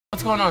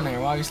What's going on there?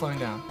 Why are you slowing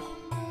down?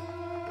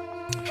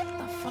 What the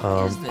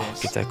fuck is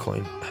this? Get that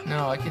coin.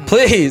 No, I can.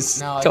 Please,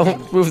 no,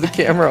 don't move the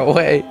camera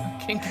away.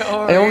 I can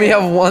go over I only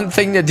here. have one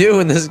thing to do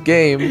in this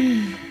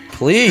game.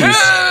 Please.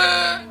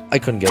 I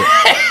couldn't get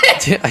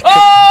it.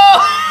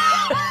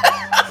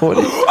 What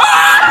is...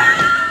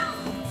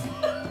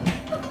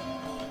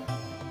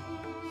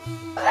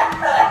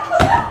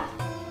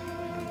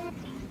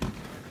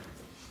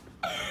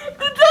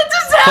 Did that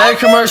just happen? Play a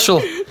commercial.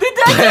 Did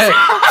that just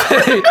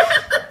happen? Did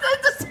that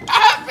just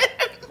happen?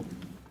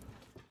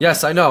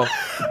 Yes, I know. Did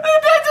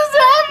that just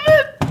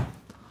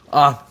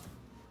happen?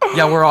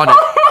 Yeah, we're on it.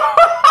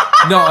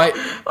 No,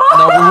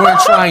 we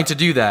weren't trying to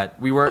do that.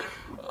 We were.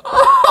 What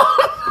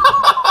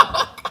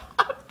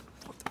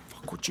the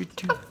fuck would you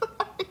do?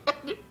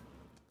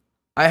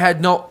 I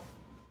had no.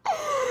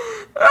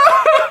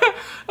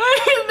 I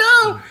didn't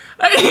know.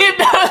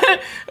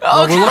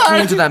 Oh, we're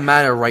looking into that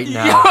matter right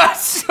now. Yeah,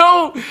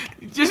 so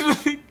just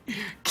can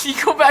you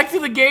go back to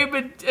the game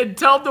and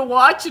tell them to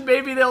watch, and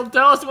maybe they'll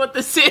tell us what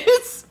this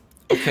is.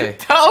 Okay.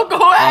 Tell them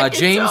go back.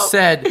 James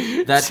said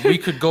that we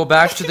could go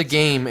back to the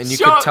game and you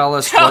could tell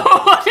us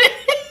what.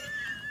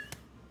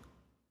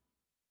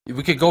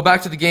 We could go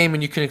back to the game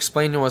and you can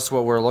explain to us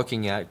what we're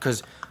looking at,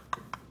 because.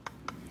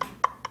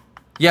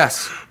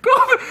 Yes. Go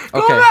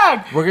Okay.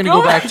 back. We're gonna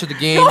go back to the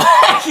game.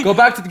 Go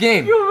back to the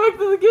game. Go back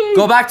to the game.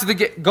 Go back to the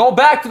game. Go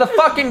back to the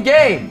fucking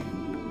game.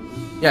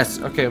 Yes.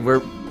 Okay.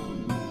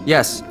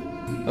 Yes.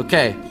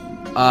 Okay.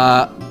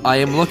 I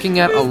am looking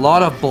at a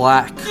lot of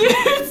black.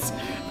 Yes.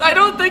 I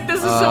don't think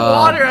this is some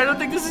water. I don't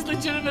think this is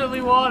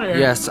legitimately water.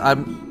 Yes.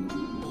 Okay.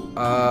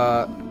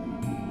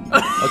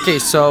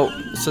 So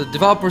the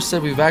developer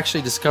said we've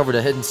actually discovered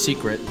a hidden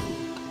secret.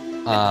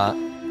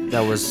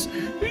 That was.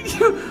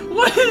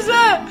 What is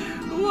that?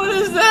 What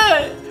is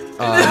that?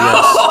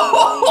 Yes.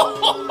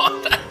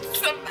 That's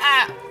the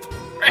map.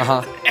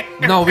 Right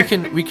there. No, we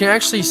can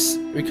actually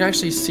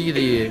see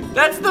the.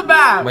 That's the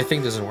map. My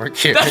thing doesn't work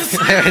here. That's...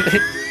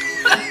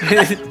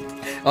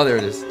 Oh, there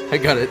it is. I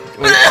got it.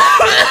 Wait.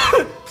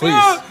 Please.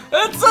 No,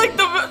 that's like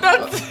the.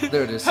 That's...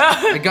 There it is.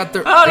 I got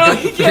the. How do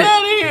we get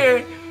out of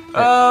here?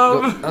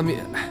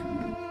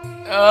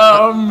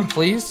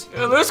 Please.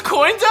 There's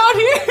coins out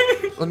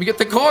here. Let me get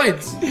the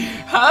coins.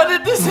 How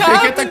did this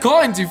happen? Get the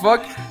coins, you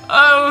fuck.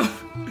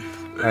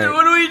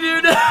 What do we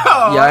do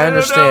now? Yeah, I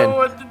understand. Don't know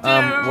what to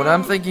do. What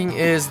I'm thinking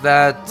is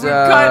that.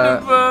 We're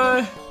kind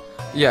of.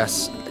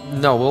 Yes.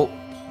 No. We'll.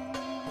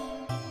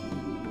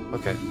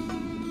 Okay.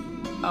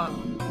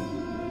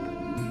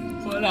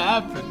 What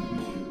happened?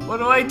 What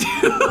do I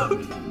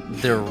do?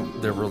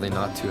 They're really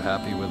not too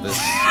happy with this.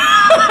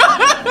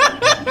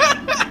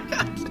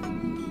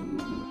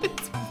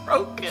 It's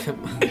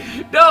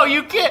broken. No,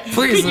 you can't.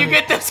 Please. Can you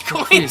get those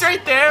coins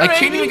right there? I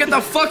can't even get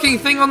the fucking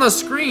thing on the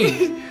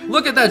screen.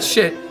 Look at that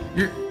shit.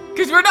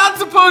 Because we're not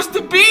supposed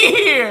to be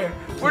here.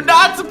 We're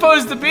not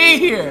supposed to be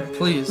here.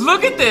 Please.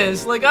 Look at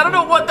this. Like, I don't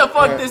know what the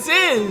fuck this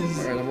is.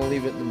 Alright, I'm gonna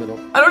leave it in the middle.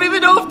 I don't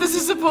even know if this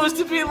is supposed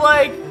to be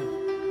like.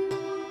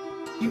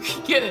 You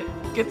can get it.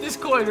 Get this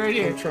coin right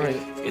here. I'm trying.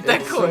 Get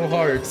that coin. So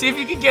hard. See if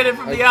you can get it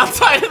from the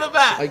outside of the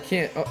map. I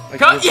can't.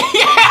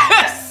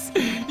 Yes!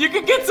 You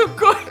can get some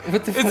coin.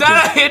 What the fuck is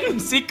that a hidden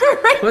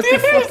secret right what there?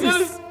 The fuck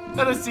Is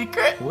that a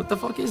secret? What the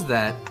fuck is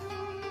that?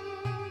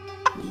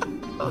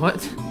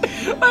 What?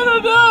 I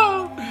don't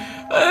know.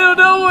 I don't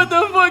know what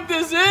the fuck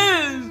this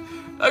is.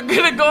 I'm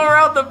gonna go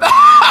around the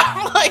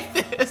map like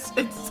this.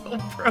 It's so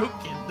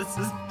broken. This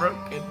is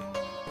broken.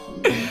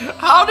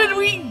 How did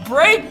we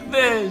break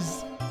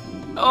this?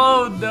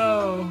 Oh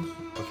no.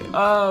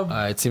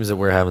 Okay. It seems that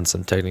we're having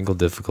some technical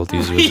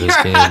difficulties with this game.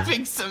 You're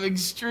having some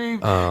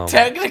extreme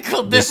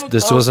technical difficulties.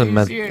 This wasn't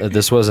meant. here.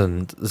 This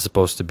wasn't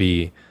supposed to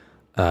be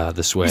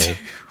this way.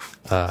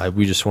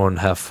 We just want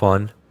to have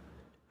fun.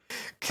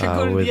 Can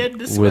go to the end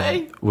this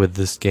way? With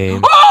this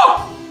game.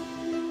 Oh!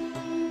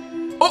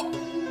 Oh!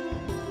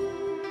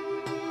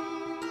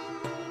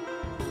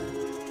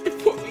 It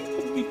put me at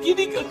the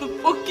beginning of the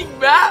fucking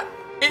map.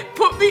 It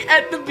put me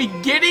at the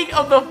beginning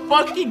of the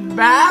fucking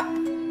map.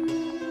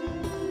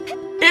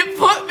 It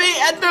put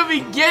me at the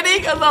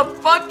beginning of the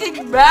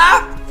fucking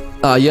map.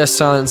 Yes,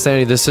 Silent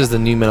Insanity. This is the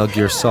new Metal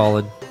Gear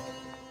Solid.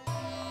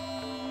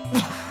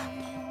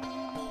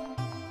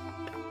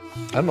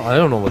 I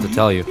don't know what to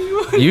tell you.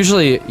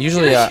 Usually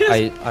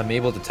I'm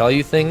able to tell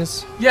you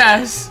things.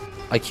 Yes.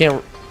 I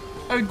can't.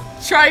 I'm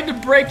trying to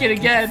break it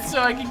again so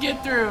I can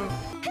get through.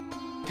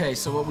 Okay,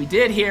 so what we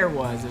did here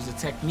was there's a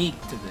technique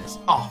to this.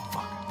 Oh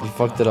fuck. You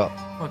fucked it up.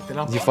 Fucked it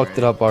up. You fucked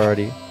it up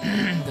already.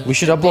 We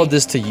should upload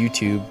this to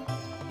YouTube.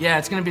 Yeah,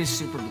 it's gonna be a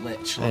super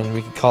glitch. And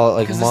we could call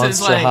it like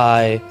Monster like,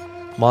 High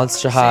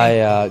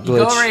glitch. You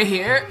go right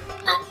here.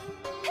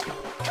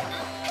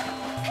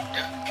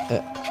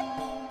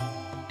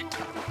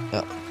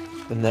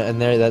 And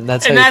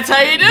that's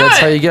how you do it. That's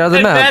how you get out of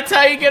the map. That's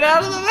how you get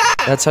out of the map.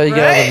 That's how you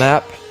get out of the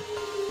map.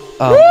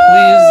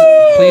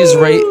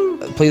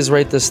 Please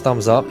rate this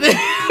thumbs up.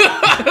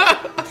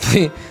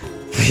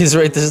 Please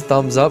rate this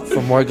thumbs up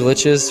for more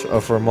glitches,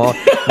 or for more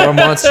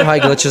Monster High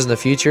glitches in the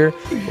future.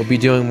 We'll be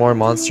doing more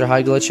Monster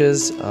High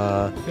glitches.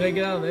 Can I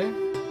get out of there?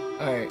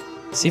 Alright.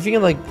 See if you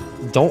can, like,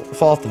 don't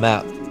fall off the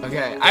map.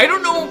 Okay, I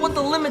don't know what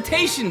the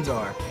limitations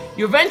are.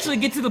 You eventually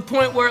get to the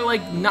point where it,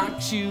 like,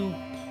 knocks you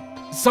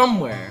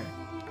somewhere.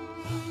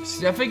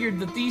 See, I figured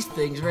that these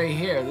things right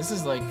here, this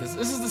is like, this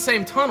is the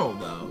same tunnel,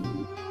 though.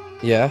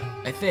 Yeah.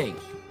 I think.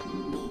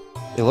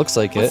 It looks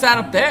like What's that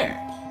up there?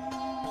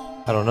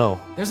 I don't know.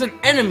 There's an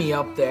enemy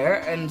up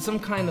there and some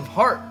kind of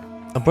heart.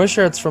 I'm pretty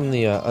sure it's from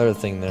the other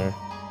thing there.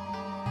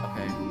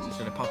 Okay, so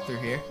should I pop through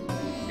here?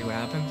 See what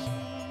happens?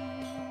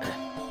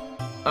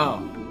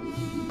 Oh.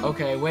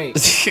 Okay, wait.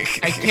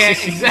 I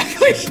can't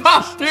exactly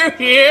pop through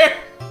here.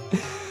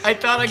 I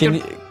thought I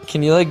could.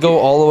 Can you like go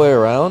all the way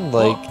around?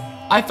 Like.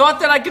 Well, I thought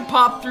that I could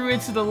pop through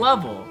into the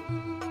level,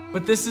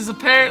 but this is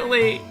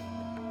apparently.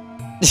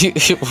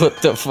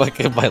 What the fuck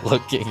am I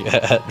looking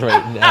at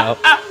right now?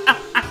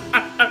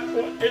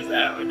 What is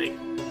happening?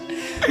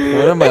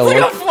 What am I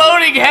looking at? It's like a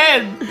floating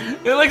head.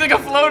 It looks like a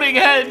floating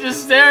head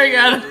just staring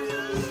at it.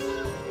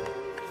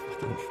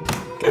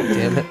 God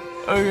damn it.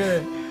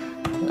 Okay.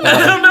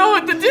 I don't know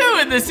what to do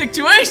in this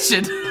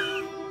situation.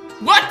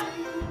 What?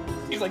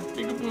 He's like,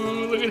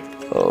 peekaboo, look at it.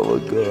 Oh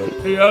my god.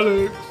 Hey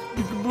Alex,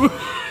 peekaboo.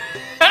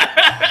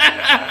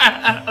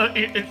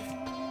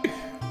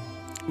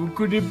 Who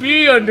could it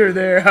be under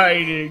there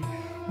hiding?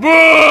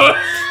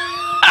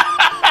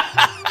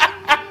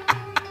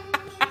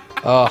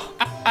 Oh.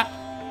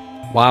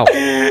 Wow.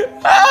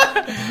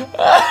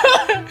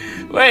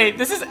 Wait,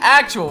 this is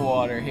actual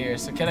water here,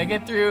 so can I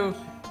get through?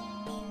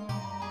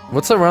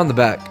 What's around the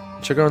back?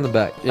 Check around the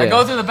back. Yeah. I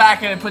go through the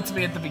back and it puts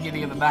me at the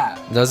beginning of the map.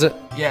 Does it?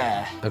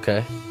 Yeah.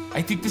 Okay.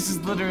 I think this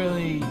is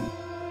literally...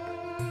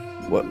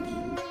 What?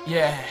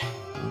 Yeah.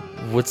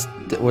 What's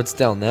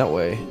down that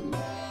way?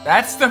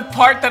 That's the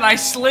part that I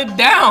slid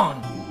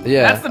down.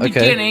 Yeah. That's the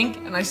beginning,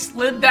 and I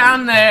slid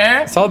down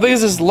there. So how big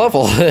is this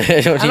level?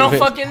 I don't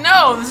fucking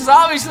know. This is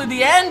obviously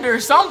the end or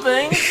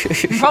something.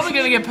 I'm probably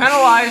gonna get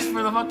penalized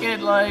for the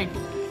fucking, like...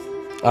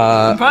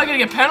 I'm probably gonna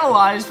get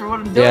penalized for what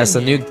I'm doing. Yes,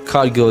 the new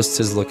COD Ghost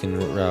is looking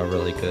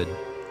really good.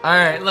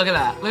 Alright, look at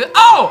that.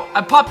 Oh!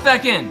 I popped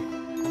back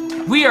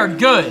in. We are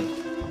good.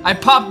 I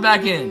popped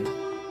back in.